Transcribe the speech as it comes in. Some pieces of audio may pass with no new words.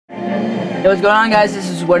Hey, what's going on, guys? This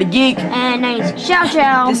is What a Geek. And 96 Chow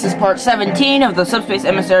Chow. This is part 17 of the Subspace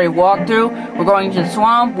Emissary walkthrough. We're going to the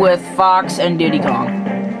swamp with Fox and Diddy Kong.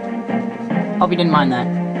 Hope you didn't mind that.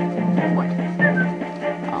 What?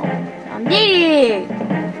 Oh, I'm Diddy.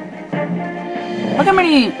 Look how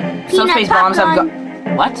many subspace bombs I've got.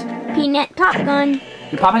 What? Peanut pop gun.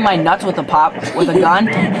 You're popping my nuts with a gun?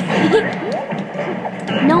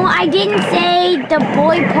 No, I didn't say the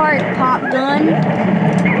boy part pop gun.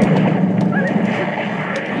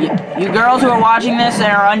 You girls who are watching this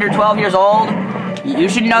and are under 12 years old, you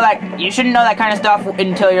shouldn't know that kind of stuff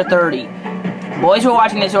until you're 30. Boys who are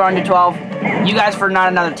watching this who are under 12, you guys for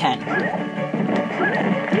not another 10.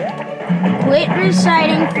 Quit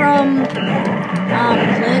reciting from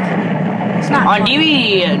Click. It's not on funny.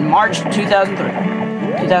 DVD in March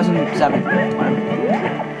 2003, 2007, whatever.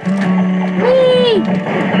 Whee!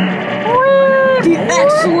 The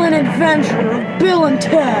Excellent Adventure of Bill and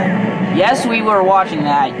Ted. Yes, we were watching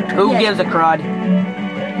that. Who gives a crud?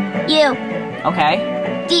 You. Okay.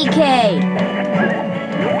 DK.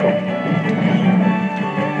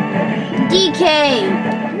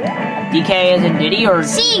 DK as in Diddy or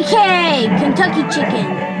CK. Kentucky Chicken.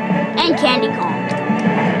 And Candy Kong.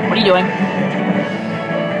 What are you doing?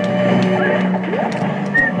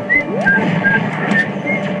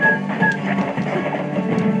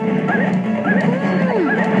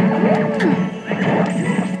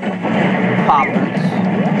 Poppers.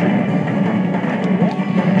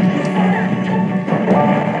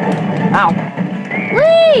 Ow.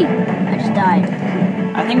 Whee! I just died.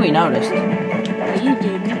 I think we noticed. But you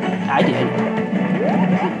didn't. I did.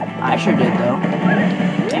 I sure did, though.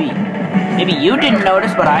 Maybe you didn't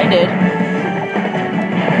notice, but I did.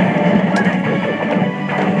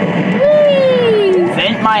 Whee!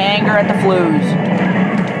 Vent my anger at the flues.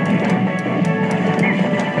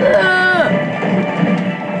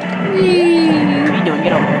 Whee! What are you doing?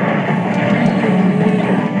 Get over here.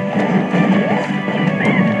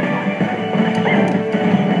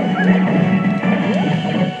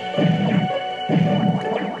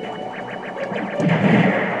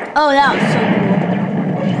 Oh, that was so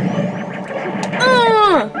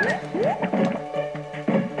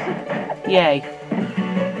cool. Yay.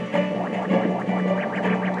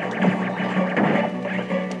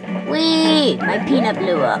 Whee! My peanut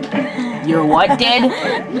blew up. Your what did?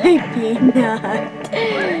 My peanut.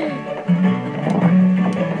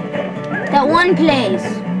 That one place.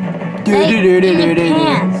 In your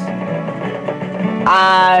pants.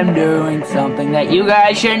 I'm doing something that you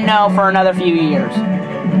guys should know for another few years.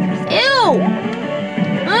 Ew!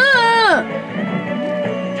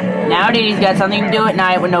 Now Diddy's got something to do at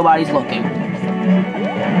night when nobody's looking.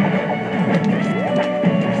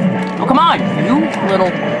 Oh, come on, you little...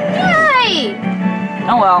 Yay!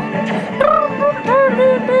 Oh, well.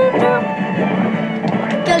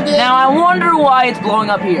 Go get Now I wonder why it's blowing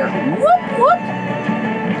up here. Whoop, whoop.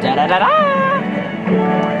 Da-da-da-da.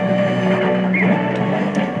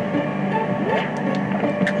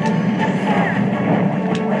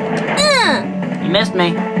 You missed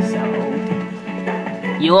me.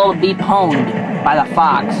 You will be pwned by the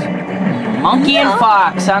fox. Monkey and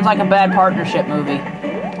fox. Sounds like a bad partnership movie.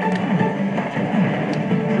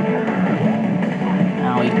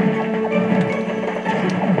 Owie.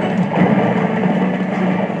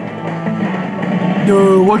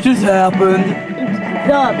 Dude, what just happened? It's the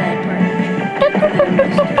bad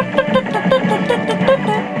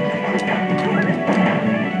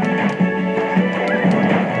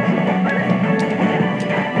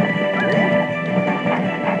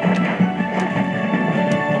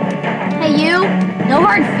Hey, you. No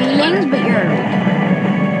hard feelings, but you're a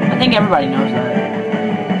retard. I think everybody knows that.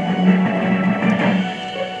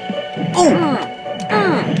 Oh!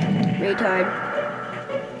 Retard.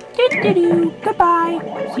 Do-do-do. Goodbye.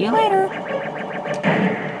 See you later.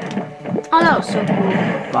 Oh, that was so cool.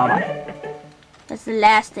 Bye-bye. That's the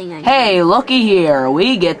last thing I need. Hey, looky here.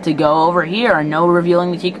 We get to go over here and no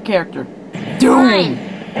revealing the secret character. Doom!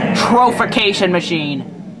 Trophication machine.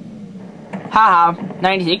 Haha.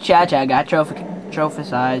 96 Cha-Cha got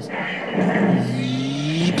trophicized.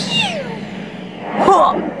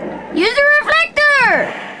 Huh. Use the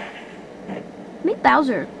reflector! Meet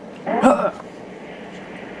Bowser.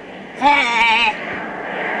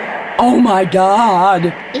 Oh my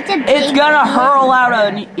god! It's gonna hurl out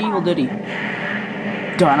an evil Diddy.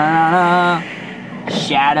 Da-na-na-na.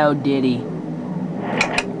 Shadow Diddy.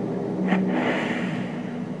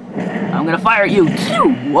 I'm gonna fire at you.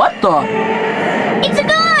 What the? It's a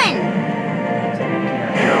gun!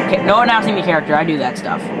 Okay, no announcing the character. I do that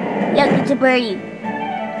stuff. Look, it's a birdie.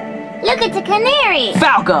 Look, it's a canary.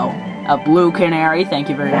 Falco. A blue canary, thank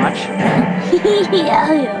you very much.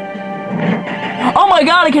 Yeah. Oh my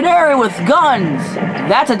god, a canary with guns!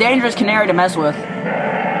 That's a dangerous canary to mess with.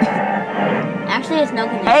 Actually, it's no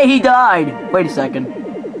canary. Hey, he died! Wait a second.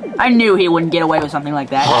 I knew he wouldn't get away with something like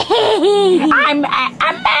that. I'm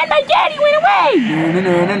mad my daddy went away!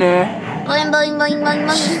 Boing, boing, boing, boing,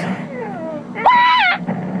 boing.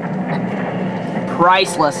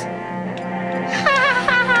 Priceless.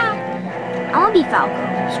 I want to be Falco.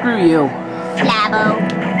 Screw you. Flabbo.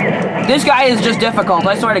 This guy is just difficult,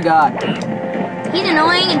 I swear to God. He's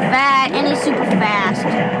annoying and fat, and he's super fast.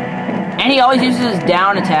 And he always uses his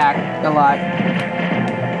down attack a lot.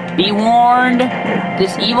 Be warned,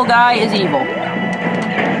 this evil guy is evil.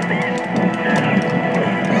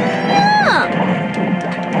 Yeah.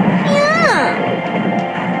 Yeah.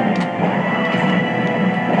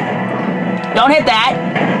 Don't hit that!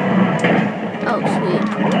 Oh, sweet.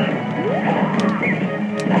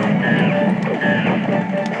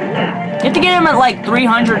 You have to get him at like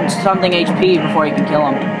 300 something HP before you can kill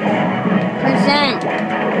him. Percent.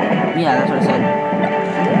 Yeah, that's what I said.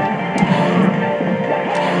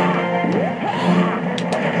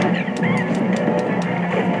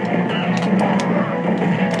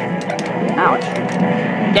 Ouch.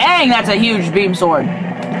 Dang, that's a huge beam sword.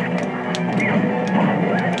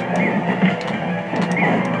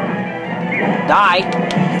 Die.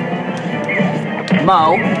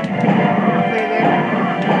 Mo.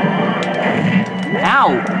 Ow.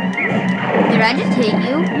 Did I just hit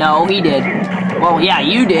you? No, he did. Well, yeah,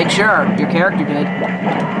 you did, sure. Your character did.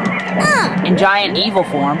 In giant evil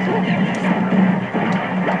form.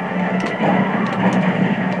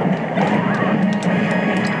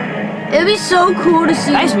 It would be so cool to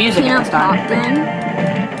see Nice music Peanut this time. Pop gun.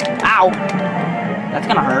 Ow. That's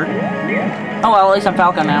gonna hurt. Oh well, at least I'm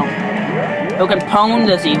Falcon now. Who can pwn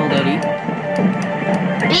this evil ditty.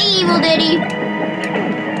 Big evil ditty.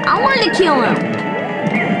 I wanted to kill him.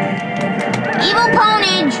 Evil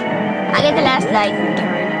ponage. I get the last life in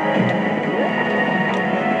return.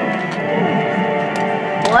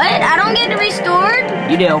 What? I don't get it restored?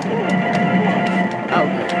 You do. Oh,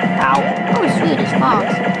 good. Ow. Oh, sweet as fox.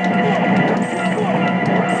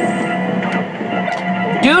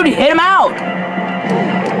 Dude, hit him out!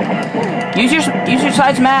 Use your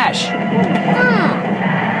side smash.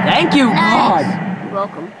 Thank you, Nice. God. You're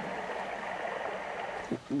welcome.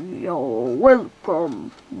 You're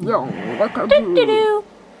welcome. You're welcome. Do-do-do.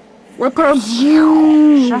 Welcome.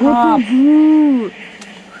 Shut up.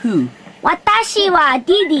 Who? Watashi wa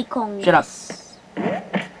Diddy Kong. Shut up.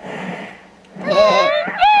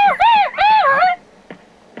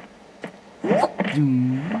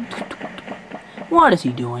 What is he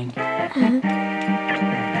doing? Yay,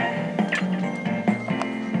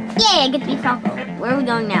 I get to be Falco. Where are we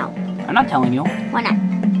going now? I'm not telling you. Why not?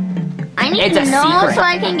 I need It's to a know secret. so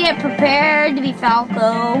I can get prepared to be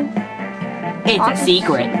Falco. It's Fox a is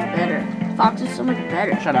secret. so much better. Fox is so much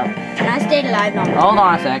better. Shut up. And I stayed alive longer. Hold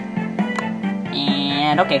on a sec.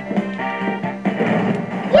 And okay.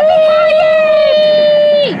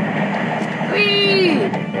 Whee!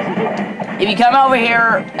 If you come over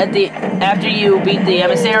here at the after you beat the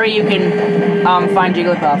emissary, you can find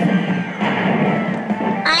Jigglypuff.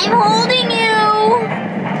 I'm holding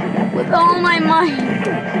you with all my might.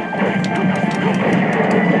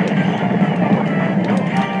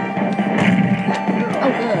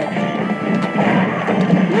 Oh, good.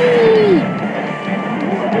 Whee!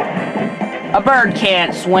 A bird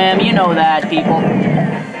can't swim, you know that, people.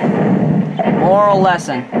 Moral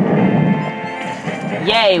lesson.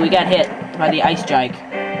 Yay, we got hit by the ice gike.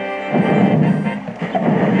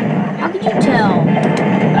 How could you tell?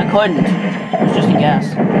 I couldn't. It was just a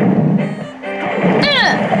guess.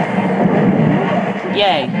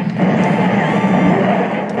 Yay.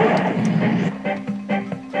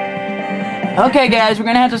 Okay, guys, we're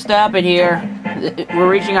gonna have to stop it here. We're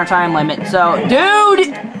reaching our time limit, so...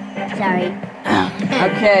 Dude! Sorry.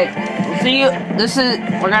 Okay, we'll see you.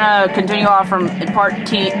 We're gonna continue off from part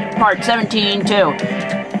 17 too.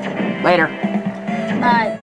 Later. Bye.